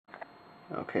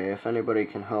Okay, if anybody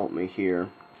can help me here.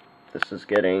 This is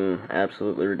getting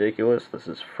absolutely ridiculous. This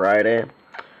is Friday,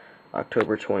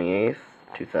 October 28th,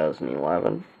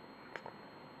 2011.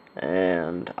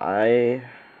 And I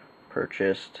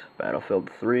purchased Battlefield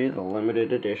 3, the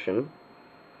limited edition,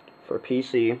 for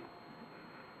PC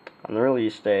on the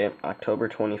release date, October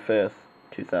 25th,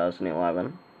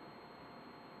 2011.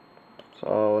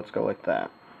 So let's go like that.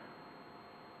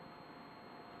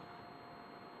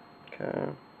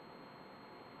 Okay.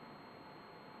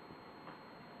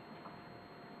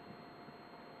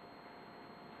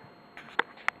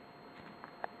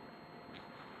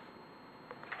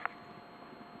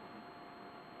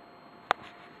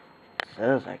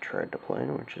 Says I tried to play,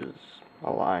 which is a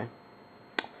lie.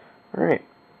 Alright,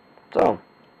 so,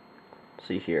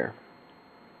 see here.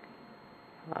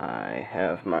 I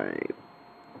have my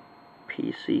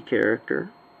PC character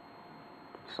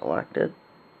selected,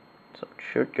 so it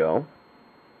should go.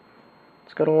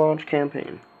 Let's go to launch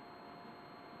campaign.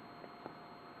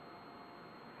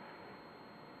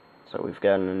 So we've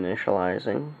got an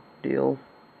initializing deal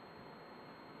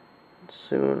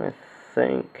soon, I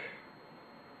think.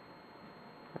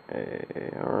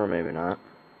 Or maybe not.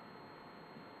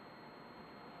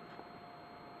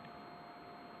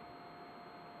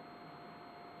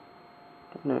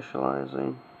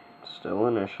 Initializing. Still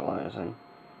initializing.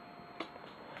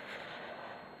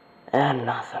 And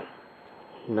nothing.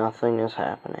 Nothing is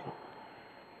happening.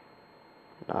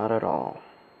 Not at all.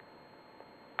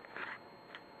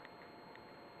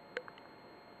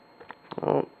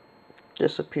 Oh,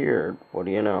 disappeared. What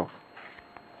do you know?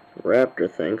 Raptor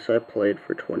thinks I played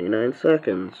for 29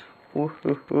 seconds.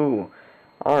 Woohoo!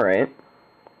 Alright.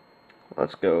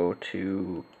 Let's go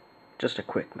to just a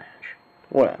quick match.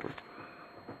 Whatever.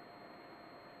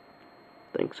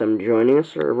 Thinks I'm joining a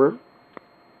server.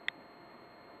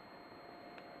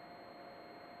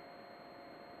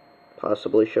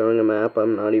 Possibly showing a map,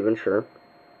 I'm not even sure.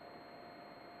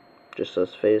 Just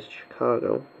says phase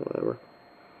Chicago, whatever.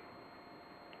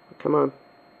 Come on.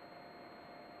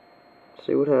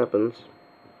 See what happens.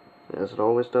 As it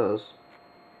always does.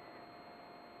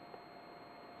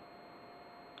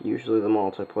 Usually the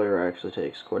multiplayer actually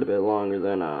takes quite a bit longer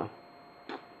than a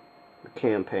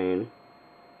campaign.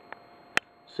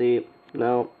 See,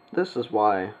 now, this is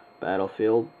why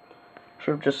Battlefield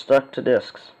should have just stuck to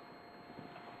discs.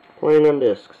 Playing on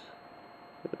discs.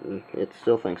 It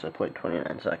still thinks I played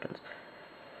 29 seconds.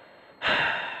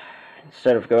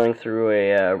 Instead of going through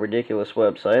a ridiculous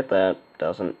website that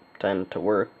doesn't tend to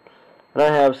work. And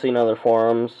I have seen other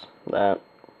forums that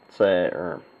say,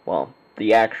 or, well,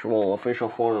 the actual official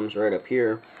forums right up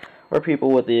here, where people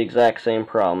with the exact same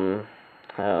problem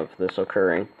have this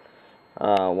occurring.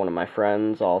 One of my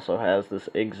friends also has this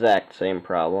exact same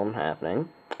problem happening.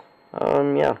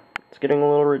 Yeah, it's getting a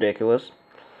little ridiculous.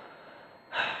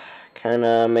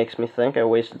 Kinda makes me think I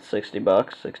wasted $60,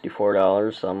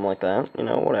 $64, something like that, you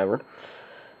know, whatever.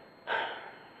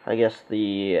 I guess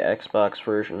the Xbox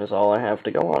version is all I have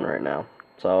to go on right now.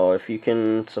 So if you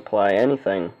can supply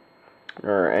anything,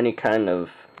 or any kind of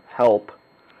help,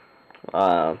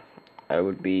 I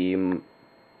would be, I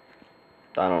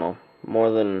don't know, more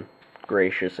than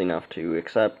gracious enough to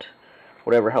accept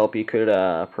whatever help you could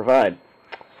provide.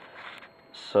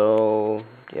 So,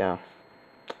 yeah.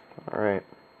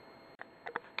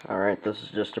 Alright, this is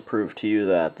just to prove to you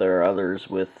that there are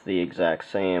others with the exact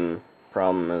same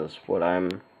problem as what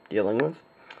I'm dealing with.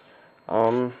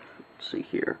 Let's see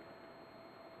here.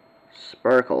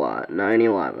 Sparkalot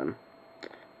 911.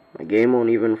 My game won't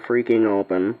even freaking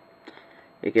open.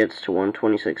 It gets to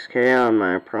 126K on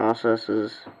my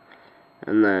processes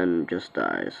and then just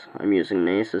dies. I'm using an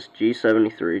Asus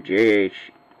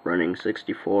G73JH running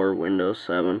 64 Windows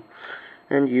 7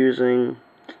 and using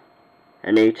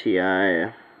an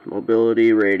ATI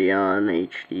Mobility Radeon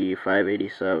HD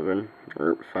 587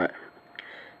 or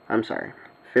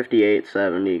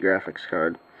 5870 graphics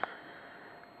card.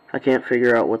 I can't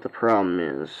figure out what the problem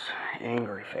is.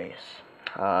 Angry face.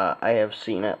 I have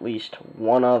seen at least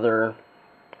one other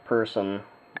person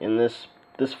in this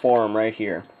forum right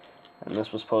here, and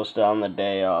this was posted on the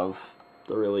day of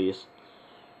the release,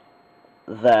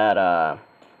 that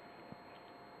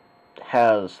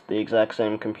has the exact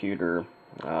same computer,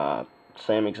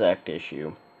 same exact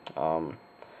issue. I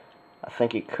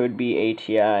think it could be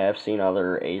ATI. I've seen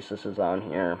other Asuses on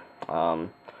here.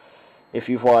 If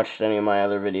you've watched any of my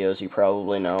other videos, you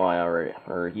probably know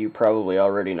you probably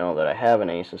already know that I have an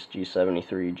Asus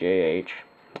G73JH,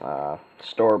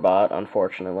 store-bought,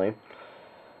 unfortunately.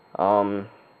 But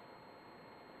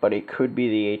it could be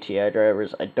the ATI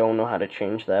drivers. I don't know how to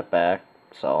change that back,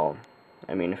 so,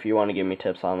 I mean, if you want to give me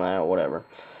tips on that, whatever.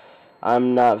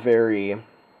 I'm not very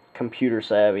computer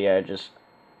savvy. I just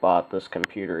bought this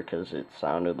computer because it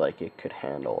sounded like it could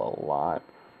handle a lot.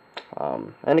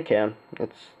 And it can.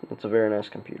 It's a very nice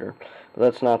computer. But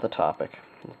that's not the topic.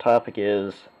 The topic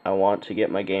is I want to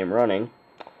get my game running,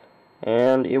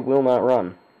 and it will not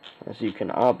run, as you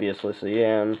can obviously see,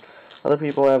 and other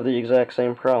people have the exact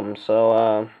same problem.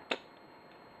 So,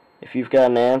 if you've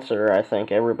got an answer, I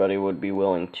think everybody would be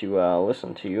willing to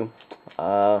listen to you.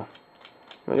 Let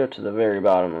me go to the very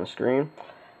bottom of the screen.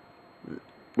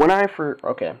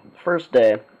 First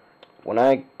day, when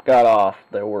I got off,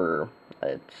 there were,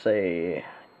 I'd say,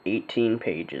 18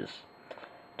 pages.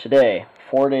 Today,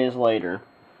 4 days later,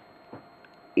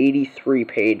 83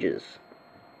 pages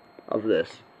of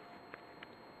this.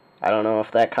 I don't know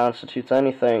if that constitutes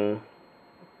anything,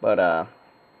 but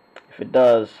if it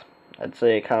does, I'd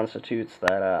say it constitutes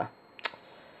that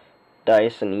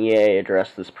DICE and EA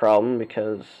addressed this problem,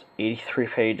 because 83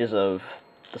 pages of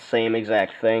the same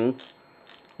exact thing,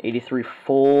 83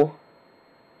 full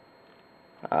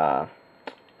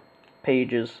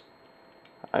pages.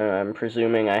 I'm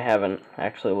presuming, I haven't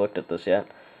actually looked at this yet.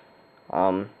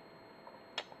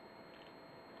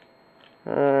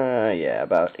 Yeah,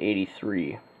 about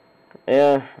 83.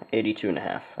 Yeah, 82 and a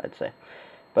half, I'd say.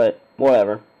 But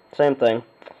whatever, same thing.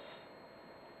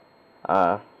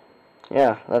 Yeah,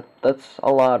 that's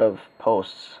a lot of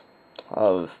posts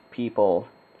of people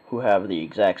who have the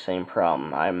exact same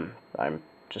problem. I'm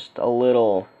just a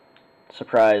little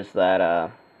surprised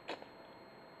that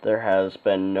there has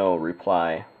been no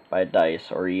reply by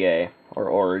DICE or EA or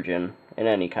Origin in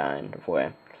any kind of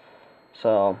way.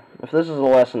 So, if this is a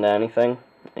lesson to anything,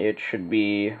 it should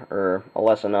be, or a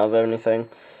lesson of anything,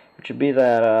 it should be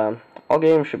that all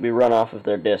games should be run off of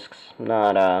their disks,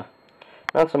 not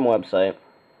some website.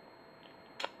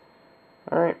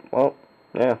 Alright, well,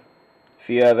 yeah. If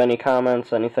you have any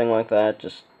comments, anything like that,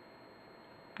 just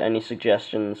any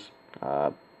suggestions,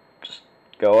 just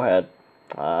go ahead.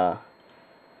 I'll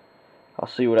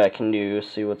see what I can do,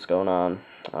 see what's going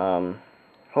on.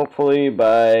 Hopefully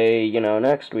by,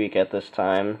 next week at this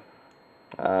time,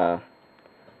 the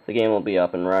game will be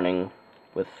up and running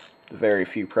with very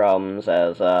few problems,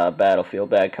 as Battlefield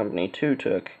Bad Company 2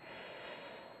 took,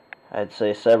 I'd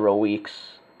say, several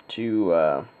weeks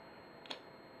to,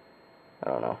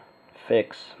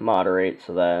 fix, moderate,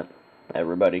 so that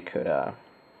everybody could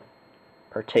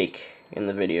partake in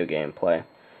the video game play.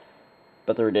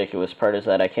 But the ridiculous part is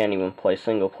that I can't even play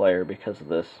single player because of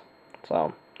this.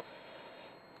 So,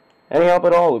 any help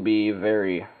at all would be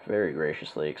very, very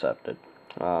graciously accepted.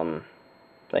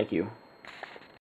 Thank you.